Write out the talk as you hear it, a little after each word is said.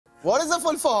What is the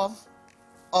full form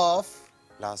of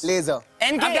laser?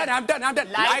 NK. Hampton.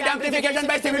 Light amplification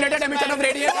by simulated emission of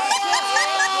radiation.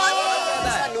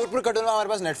 Nurpur Katol में हमारे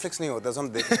पास Netflix नहीं होता, तो हम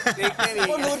देखते नहीं।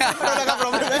 वो नूरपुर कटोल का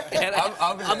प्रॉब्लम है।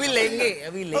 अभी लेंगे।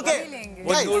 Okay.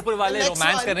 वो नूरपुर वाले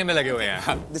रोमांस करने में लगे हुए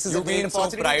हैं। This is a great so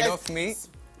proud of me.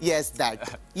 Yes,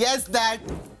 that.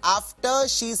 After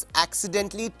she's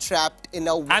accidentally trapped in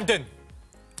a... Hampton.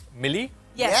 Millie?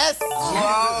 Yes.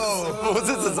 Wow.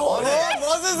 Moses is on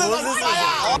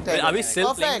it. Are we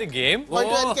still playing the game? Point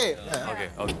to NK. Okay.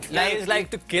 It's like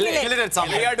to kill it. Kill it at some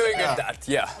point. We are doing it that,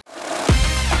 yeah.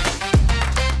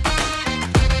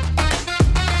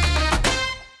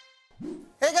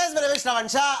 Hey guys, my name is Shravan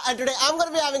Shah and today I'm going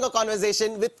to be having a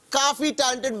conversation with काफी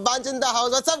talented bunch in the house.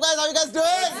 What's up guys? How you guys doing?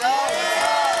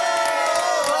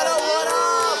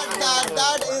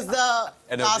 That is the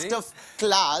cast of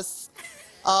Class.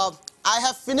 I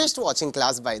have finished watching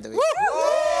Class, by the way.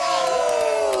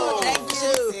 Thank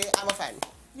you. I'm a fan.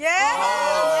 Yeah.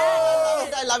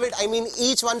 I love it. I mean,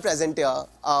 each one present here,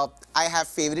 I have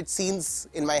favorite scenes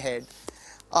in my head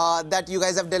that you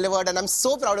guys have delivered, and I'm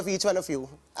so proud of each one of you.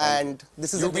 And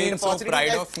this is a great opportunity. So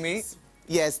proud of me.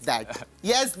 Yes, that.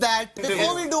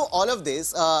 Before we do all of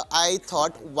this, I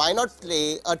thought, why not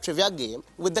play a trivia game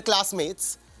with the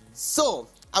classmates? So,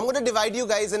 I'm going to divide you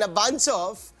guys in a bunch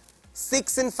of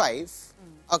 6 and 5.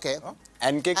 Okay.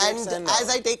 NK and as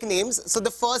I take names, so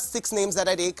the first 6 names that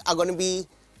I take are going to be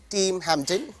Team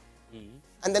Hampton.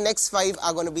 And the next 5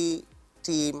 are going to be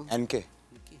Team... NK.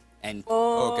 And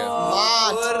Okay.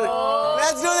 What?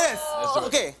 Let's do this.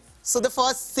 Okay. So the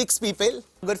first 6 people,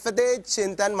 Gurfateh,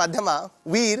 Chintan, Madhyama,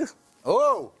 Veer.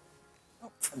 Oh.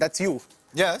 That's you.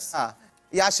 Yes.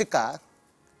 Yashika.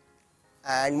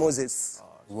 And Moses.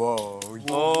 Whoa.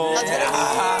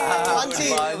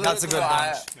 That's a good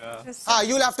bunch.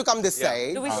 You'll have to come this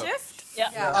side. Do we shift?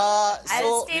 Yeah. So,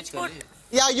 I'll stay put.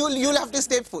 yeah, you'll have to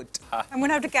stay put. I'm going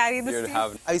to have to carry this thing.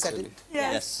 Are you settled?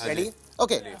 Yes. Ready?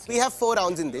 Okay. We have 4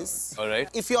 rounds in this. All right.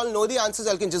 If you all know the answers,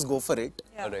 you all can just go for it.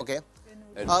 Yeah. Okay.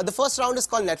 The first round is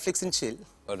called Netflix and Chill.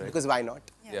 All right. Because why not?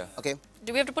 Yeah. Okay.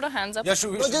 Do we have to put our hands up? Yeah,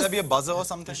 should there be a buzzer or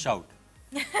something? Shout.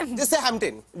 Just say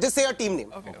Hampton. Just say your team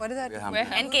name. Okay. What is that?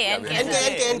 NK.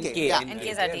 NK. Yeah. NK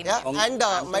is our team. Yeah. And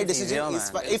my decision is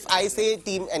if I say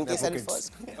Team NK Cell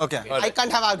first. Okay. I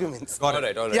can't have arguments. Got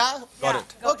it. All right. Yeah? Got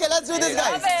it. Okay, let's do this,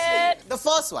 guys. Love it. The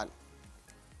first one.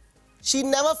 She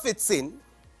never fits in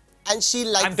and she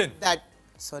likes Hampton. that...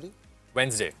 Sorry?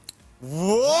 Wednesday.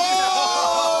 Whoa!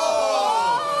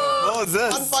 What was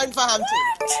this? 1 point for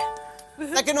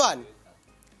Hampton. Second one.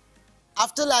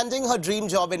 After landing her dream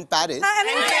job in Paris...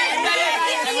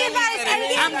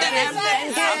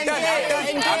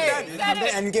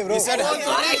 NK, bro. We said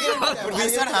Hampton. We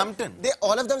said Hampton.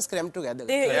 All of them scrammed together.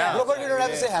 Bro, but we don't have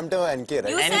to say Hampton or NK, right?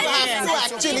 You have to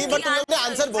actually, but तुमने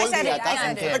answer बोल दिया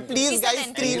था. But please, guys,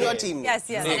 screen your team. Yes.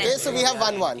 Okay, so we have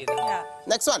 1-1. Yeah.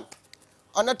 Next one.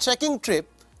 On a trekking trip,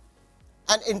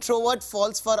 an introvert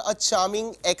falls for a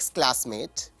charming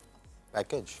ex-classmate.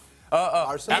 Package.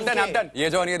 Hampton. ये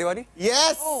जवानी है दीवानी.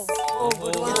 Yes.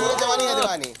 ये जवानी है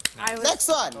दीवानी. Next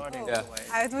one.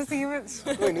 I was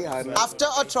thinking of... After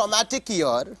a traumatic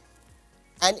year,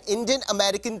 an Indian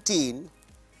American teen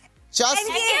just... Is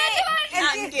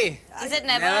it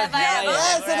never have I ever?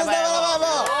 Yes, it is never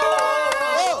ever.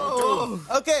 Oh.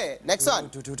 Okay, next one.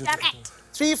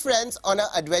 3 friends on an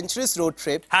adventurous road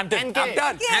trip. Hampton.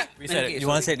 We said it. You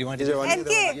want to say it? NK.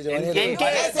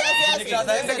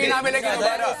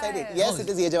 Yes, it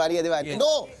is ये जवानी है दीवानी.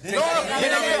 No. I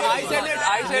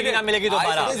said it. मिलेगी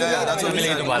दोबारा. That's what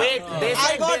मिलेगी दोबारा.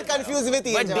 I got confused with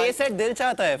ये जवानी. said दिल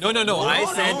चाहता है. No. I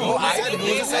said.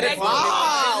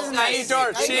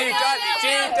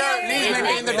 Cheater. Please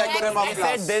maintain the decorum of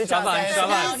class. Please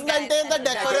maintain the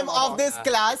decorum of this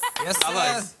class.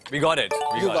 Yes. We got it.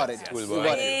 You got it. Cool You boy.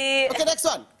 got it. Okay, next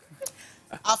one.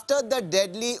 After the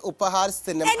deadly Upahar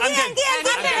cinema... NK.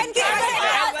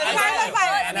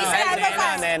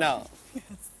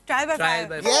 Trial by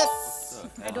fire. Yes.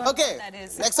 Okay.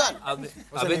 Next one.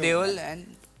 Abhi Deol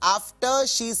and After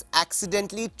she's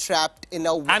accidentally trapped in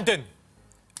a... Hampton.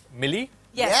 Millie?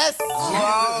 Yes.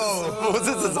 Wow.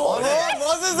 Moses is on it.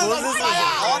 Moses is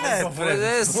on it.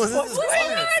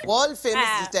 World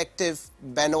famous detective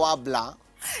Benoit Blanc.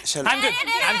 Hampton.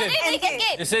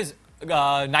 This is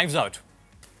Knives Out.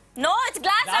 No, it's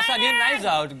Glass Onion, Knives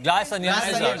Out. Glass Onion,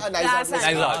 Knives Out.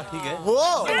 Knives Out.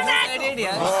 Whoa.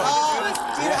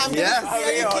 Yes,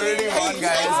 we already won,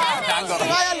 guys.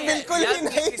 Cwaayal बिल्कुल भी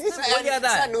नहीं.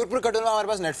 नूरपुर कटोल में हमारे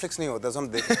पास Netflix नहीं होता, तो हम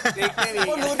देखते नहीं.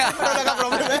 वो नूरपुर कटोल का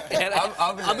प्रॉब्लम है.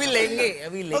 अभी लेंगे.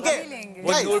 Okay.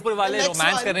 वो नूरपुर वाले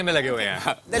रोमांस करने में लगे हुए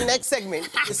हैं. The next segment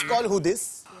is called Who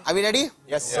This. Are we ready?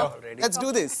 Yes, sir. Let's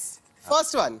do this.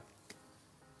 First one.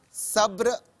 Sabr,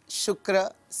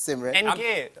 Shukra, Simran. NK,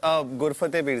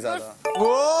 Gurfateh Pirzada.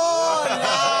 Whoa,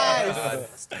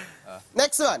 nice.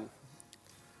 Next one.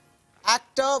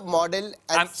 Actor, model,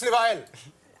 and Cwaayal.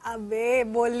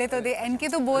 अबे बोलने तो दे N K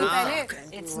तो बोल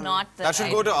पहले. It's not the That should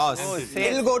right. go to us.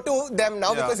 We'll go to them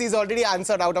now because he's already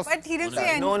answered out of. But he didn't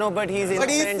say No, but he's But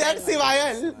he innocent. said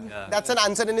Cwaayal. That's an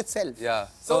answer in itself. Yeah.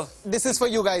 So this is for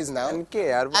you guys now. NK,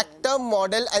 yaar. Actor,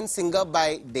 model, and singer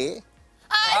by day.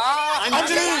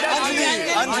 Anjali.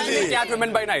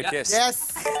 Catwoman by night, yes.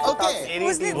 Yes. Okay.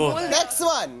 उसने बोल. Next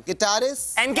one.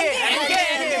 Guitarist. NK.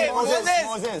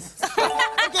 Moses.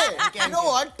 Okay. You know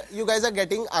what? You guys are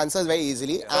getting answers very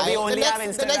easily. we only have the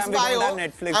Instagram, next we don't bio, have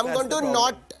Netflix, I'm that's going the to problem.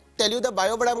 not tell you the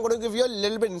bio, but I'm going to give you a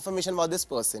little bit information about this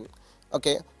person.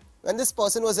 Okay. When this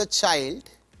person was a child,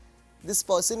 this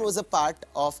person was a part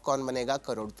of Kaun Banega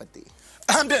Karodpati.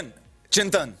 Hampton.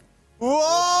 Chintan. Whoa!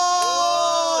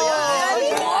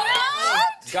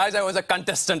 Guys, I was a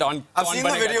contestant on. I've seen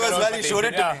the video as well. He showed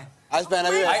it to me. आज पहना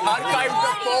भी I archived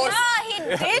the post. Yeah, he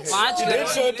did.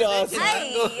 show it to us.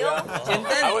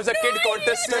 I was a kid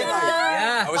contestant.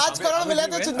 I was 5 crore मिले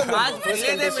थे चिंतन को.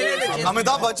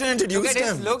 Amitabh Bachchan introduced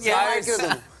him. guys,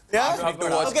 Yeah? you have to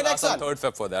watch Okay, next class on one. 3rd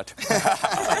Feb for that.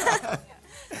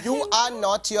 You are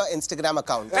not your Instagram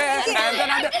account. Chayan,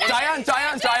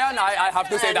 I have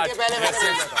to say that.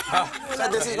 Sir,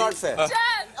 this is not fair.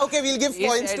 Okay, we'll give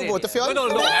points to both of you all. No.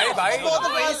 Hey, bhai. Both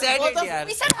of you.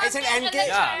 We said I said NK.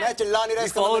 Yeah. मैं चिल्ला नहीं रहा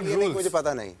इसका मतलब ये नहीं मुझे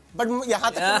पता नहीं. But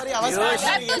यहाँ तक तुम्हारी आवाज You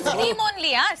have to scream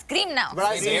only, huh? Scream now.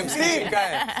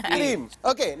 Scream.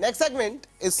 Okay, next segment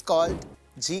is called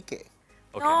GK.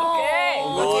 That's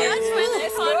when I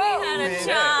finally had a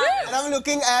chance. And I'm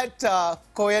looking at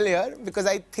Kaul here because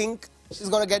I think she's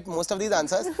going to get most of these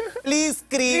answers. Please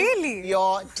scream Really?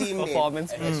 your team name.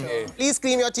 Performance. Please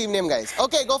scream your team name, guys.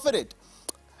 Okay, go for it.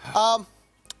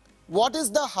 What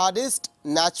is the hardest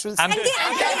natural... Hampton.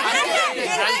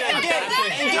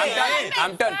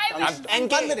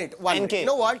 NK. 1 minute. NK. You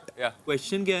know what?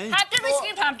 Question क्या है? Hampton, we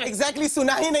screamed Hampton. Exactly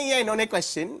सुना ही नहीं है इन्होंने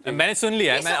question. मैंने सुन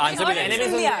लिया है, मैं आंसर भी नहीं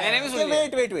दिया।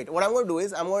 Okay, wait. What I'm going to do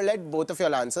is I'm going to let both of you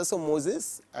all answer. So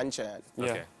Moses and Chayan.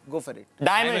 Okay. Go for it.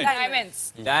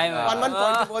 Diamonds. 1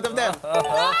 point to both of them.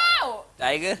 Wow.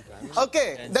 Tiger.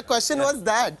 Okay, the question was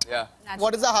that. Yeah.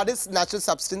 What is the hardest natural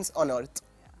substance on earth?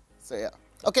 So yeah.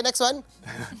 Okay, next one.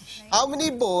 How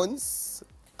many bones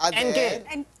are there?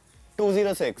 NK.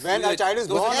 206. When a child is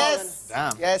born. Yes.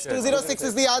 Damn. Yes, 206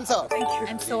 is the answer.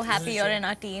 I'm so happy you're in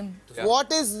our team. Yeah.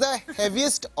 What is the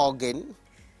heaviest organ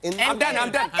in Hampton.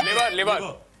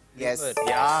 Liver. Yes.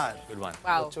 Yeah. Good one.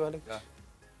 Wow.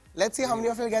 Let's see how many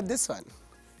of you get this one.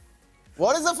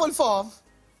 What is the full form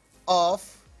of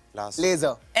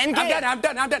laser? Hampton.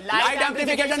 Light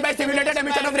amplification by stimulated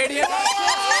emission of radiation.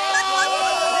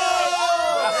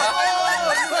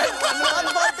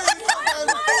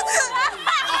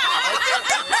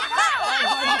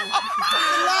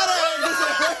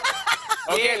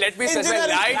 Okay, let me say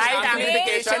light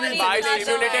amplification by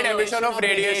stimulated emission of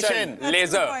radiation.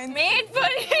 Laser. Made for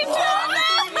each other.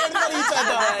 That's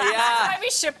why we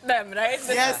ship them, right?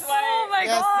 Yes. Oh my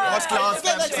Yes. God. First class.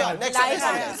 Okay, next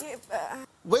one.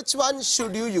 Which one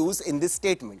should you use in this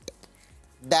statement?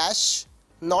 Dash,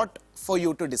 not for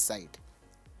you to decide.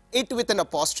 It with an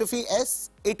apostrophe S,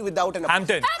 it without an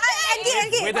apostrophe. Hampton.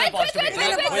 With an apostrophe.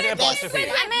 With an apostrophe.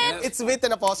 It's with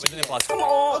an apostrophe. With an apostrophe.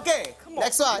 Okay,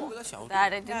 next one.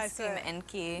 That I didn't see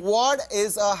NK. What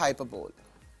is a hyperbole?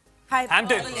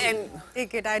 Hampton.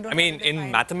 Take it. I don't. I mean,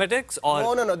 in mathematics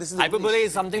or No, this is hyperbole English.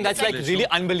 is something that's like really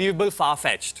unbelievable,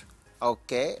 far-fetched.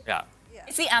 Okay. Yeah.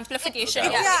 It's the amplification.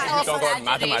 Yeah. Of Talk about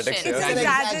mathematics here. It's an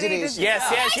exaggeration. Yes.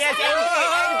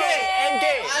 NK.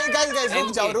 Guys,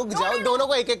 रुक जाओ. दोनों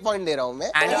को एक point दे रहा हूँ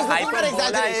मैं. And I was looking for hyperbola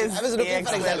exaggeration. is I was looking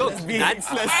for exaggeration. That's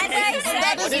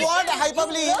That is what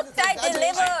hyperbole is. Looked, I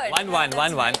delivered.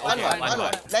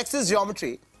 1-1. Next is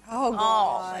geometry. Oh God.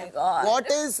 Oh my God.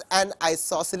 What is an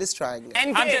isosceles triangle?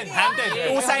 Hampton.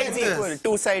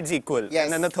 Two sides equal. Yes.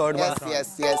 And then the third one.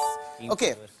 Yes.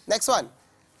 Okay, next one.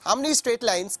 How many straight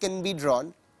lines can be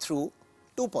drawn through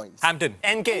 2 points? Hampton.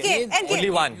 NK.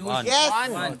 Only one. Yes.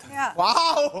 Yeah.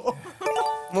 Wow.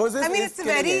 Moses I mean, is it's a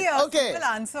killing very it. Okay. simple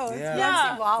answer.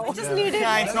 Yeah. Wow. I just needed.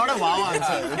 Yeah, it's not a wow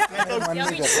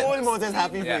answer. Whole Moses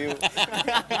happy for you.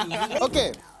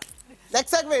 Okay. Next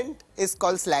segment is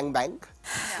called Slang Bank.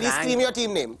 Please scream your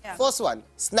team name. Yeah. First one,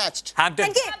 Snatched.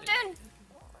 Hampton. Hampton.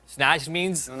 Snatched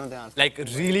means like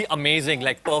really amazing,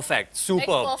 like perfect, superb.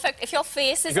 Like perfect. If your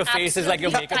face is like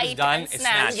your makeup is done, it's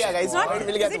snatched. Yeah, guys.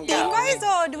 Is it team-wise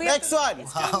or do we have Next one.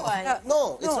 No,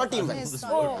 it's not team-wise.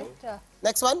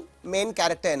 Next one, main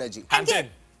character energy. Hampton.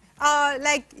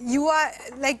 like you are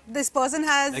like this person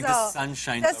has Like the sun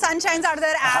shines the sun shines out of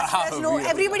their ass. There's no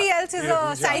everybody else is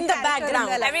a side background.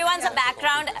 Everyone's a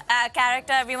background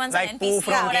character. Everyone's Like an Pooh NPC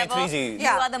from or whatever. K3G. You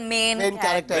are the main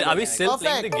character. Wait, are we still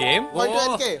playing the game? Point to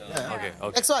Oh. NK. Okay,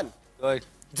 okay. Next one, Good.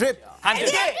 drip. Hampton.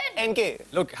 NK.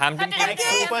 Look, Hampton.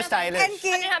 Super stylish.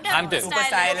 Hampton. Super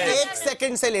stylish. 8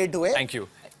 seconds से late हुए. Thank you.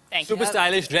 Thank you. Super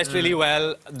stylish, dressed really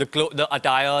well. The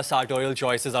attire, sartorial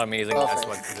choices are amazing. That's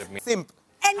what drip means. Simp.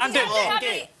 Hampton.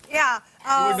 Yeah.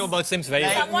 You would know about Sims very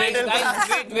well.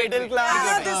 Middle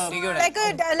class.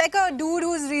 Like a dude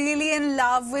who's really in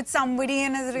love with somebody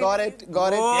and is really Got it.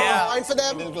 Yeah. Point for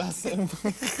them. Middle class simp.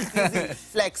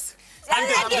 Flex.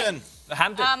 Hampton.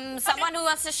 Hampton. Someone who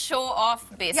wants to show off,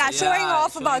 basically. yeah, showing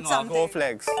off about something. Go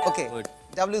flex. Okay.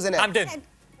 W's and F. Hampton.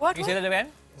 What? Can you say that again?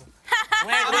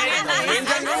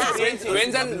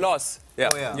 Wins and loss. Yeah.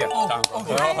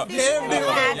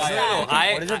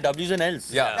 What is it? W's and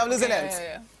L's. Yeah. W's and L's.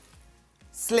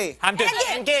 Slay. Hampton.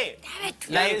 NK.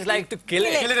 Is like to kill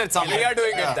it. Kill it at something. We are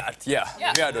doing that. Yeah.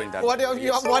 We are doing that.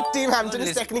 What team Hampton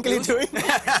is technically doing?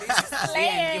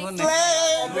 Slay.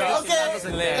 Okay.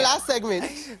 The last segment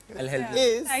is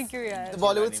Thank you, yeah. the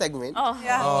Bollywood segment.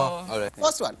 Yeah.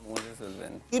 First one.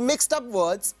 He mixed up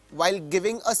words while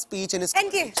giving a speech in his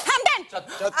NK. Hampton.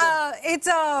 It's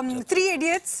 3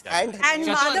 Idiots and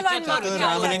Madhavan.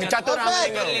 Chatur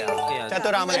Ramalingam.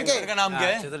 Chatur NK. Ramalingam. का नाम क्या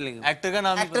है? Actor का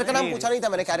नाम actor का नाम पूछा नहीं था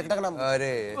मैंने कैरेक्टर का नाम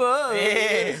अरे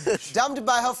Dumped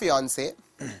by her fiance,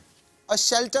 a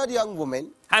sheltered young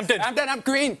woman. Hampton. I'm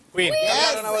Queen. Queen.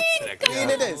 Yes, Queen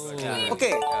it is.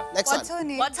 Okay, next What's one. her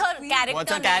name? What's her character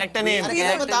What's her name? character name? अरे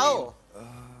ये बताओ.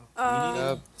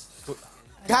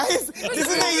 Guys, this is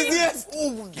the easiest.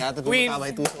 क्या तो तू Queen. बता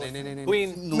भाई तू. Queen.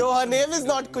 No, her name is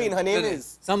not Queen. Her name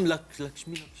is. some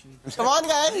Lakshmi. Come on,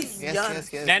 guys. Yes.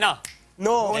 Naina.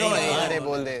 No, अरे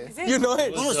बोल दे. you know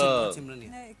it.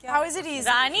 How is it easy?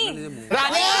 Rani.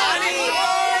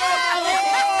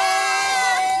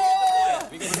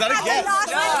 Was that a guess?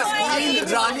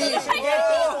 Rani. 2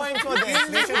 points for this.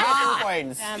 We should get 2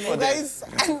 points for this.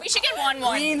 Guys, and We should get one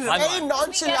more. very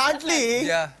nonchalantly,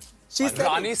 Yeah. she said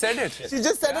Rani said it. She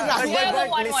just said it. Rani. Yeah, but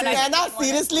one more. Naina,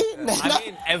 seriously? Naina? I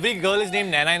mean, every girl is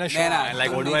named Naina in a show. And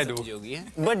like, what do I do?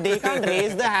 But they can't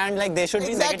raise the hand like they should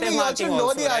be Exactly, negative you all marking should know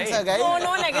also, the answer, right? guys.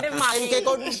 No negative marking. इनके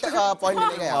को point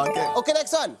मिलेगा यहाँ. Okay,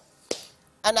 next one.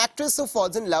 An actress who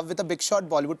falls in love with a big shot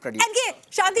Bollywood producer. NK.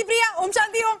 Shanti Priya. Om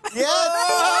Shanti Om. Yes.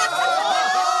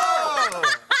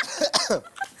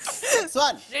 Next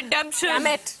one. Redemption.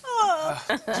 Amit.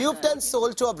 Duped and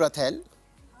sold to a brothel.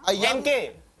 A young. NK.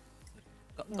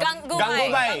 Gangubai.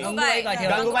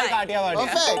 Gangubai Kathiawadi.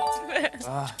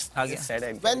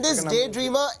 Perfect. When this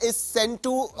daydreamer is sent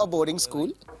to a boarding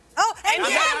school. Oh,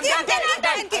 NK.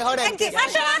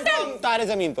 तारे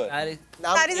ज़मीन पर.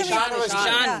 Now,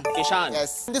 Kishan.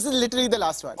 Yes. This is literally the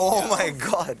last one. Oh my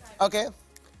God. Okay.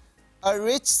 A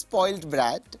rich, spoiled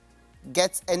brat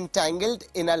gets entangled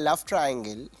in a love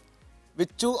triangle with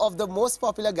 2 of the most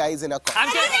popular guys in a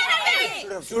college.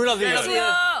 Student of the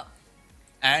year.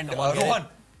 And Rohan.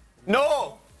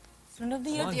 No. Student of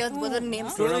the year. What are the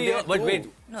names? Student of the year. But wait.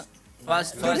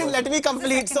 You didn't let me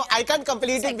complete, so I can't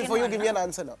complete it before you give me an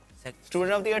answer now.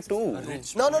 Student of the year 2.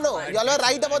 No. Y'all are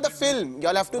right about the film.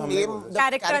 Y'all have to name the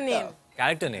Character name.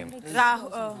 Character name.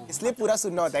 इसलिए पूरा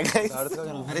सुनना होता है, guys.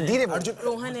 अरे धीरे बोल.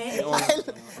 Rohan hai.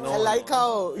 I like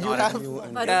how you have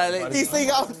teasing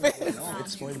outfit.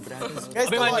 Guys,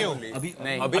 come Abhimanyu. on.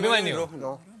 Abhimanyu.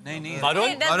 No. Varun.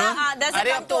 Does it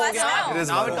come to us now?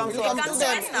 Now it comes to Come to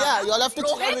them. Yeah, y'all have to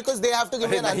check because they have to give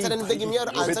me an answer, and if they give me an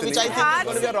answer which I think is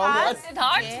going to be a wrong one,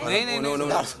 Siddharth? No.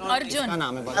 Arjun.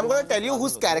 I'm going to tell you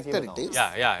whose character it is.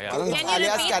 Yeah.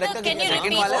 Can you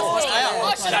repeat the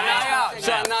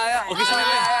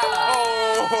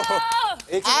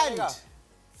Shania.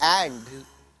 And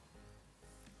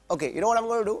okay, you know what I'm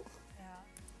going to do?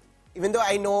 Even though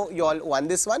I know you all won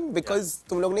this one because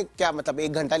तुम लोग ने क्या मतलब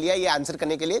 1 घंटा लिया ये answer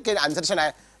करने के लिए कि answer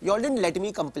Shanaya. You all didn't let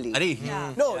me complete.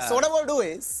 No, so what I'm going to do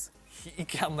is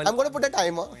I'm going to put a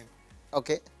timer.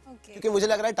 Okay. क्योंकि मुझे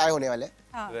लग रहा है टाई होने वाले.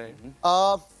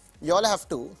 You all have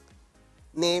to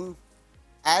name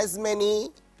as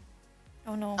many.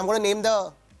 Oh no. I'm going to name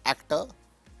the actor,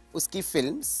 उसकी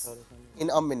films in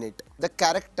a minute. The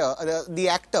character, the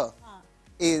actor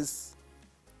is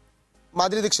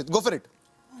Madhuri Dixit. Go for it.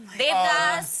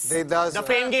 Devdas. The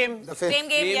Fame game. The Fame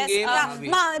game, yes.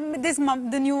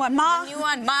 the new one. Ma. New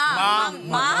one. Ma.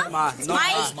 My.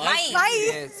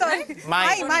 Sorry.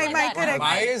 My. Correct.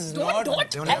 Why is not...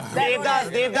 Devdas.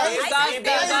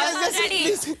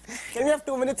 Can we have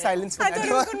 2 minutes silence for I that? thought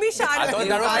it was going to be I Sharda. thought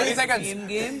that was 30 seconds.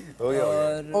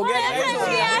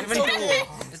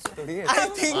 I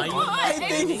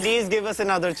think. Please give us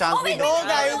another chance. No,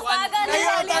 guys.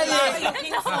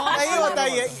 नहीं होता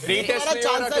ये. Retest मेरा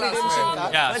chance था redemption का.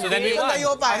 Yeah, so then we won. नहीं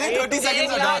हो पाया. 30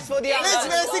 seconds last for the Which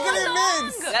basically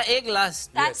means. Ek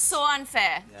last. That's so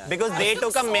unfair. Because they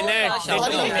took a minute. They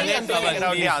took a minute to figure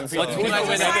out the answer. And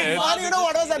you know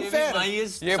what was unfair?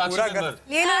 ये पूरा कर.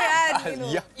 ले लो यार. ले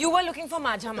लो. You were looking for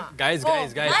Madhyama. Guys.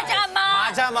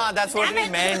 Madhyama. That's what we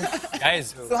meant.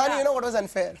 Guys. Suhani, you know what was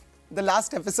unfair? The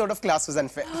last episode of Class was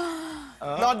unfair.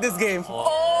 Not this game. And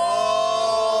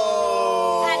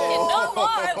no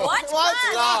more. Watch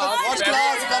Watch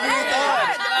Class. Coming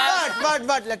third.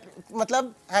 But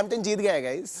मतलब Hampton जीत गया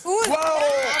guys.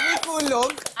 काफी cool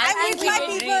लोग. I'm with my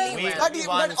people.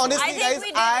 But honestly, I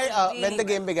think guys, we did when the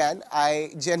game began,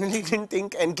 I genuinely didn't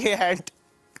think NK had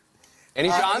Any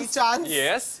chance?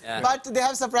 Yes. Yeah. But they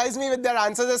have surprised me with their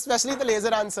answers, especially the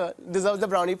laser answer deserves the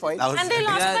brownie point. And they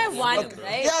lost by one,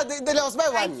 right? Yeah, they lost by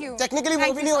one. Thank you. Technically,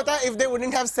 Thank वो भी you नहीं so होता if they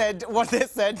wouldn't have said what they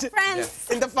said Friends.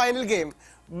 in the final game.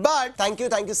 But thank you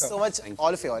so much,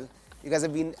 all of you all. You guys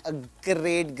have been a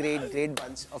great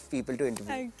bunch of people to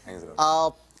interview.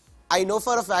 I know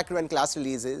for a fact when Class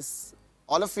releases,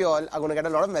 all of you all are going to get a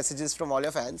lot of messages from all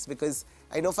your fans because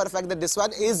I know for a fact that this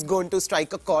one is going to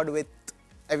strike a chord with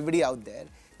everybody out there.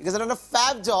 You guys have done a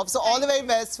fab job, so all the very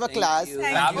best for Class. you.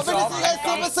 Hope to see you guys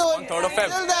super soon. On 3rd of Feb.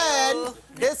 Till then,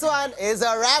 this one is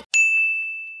a wrap.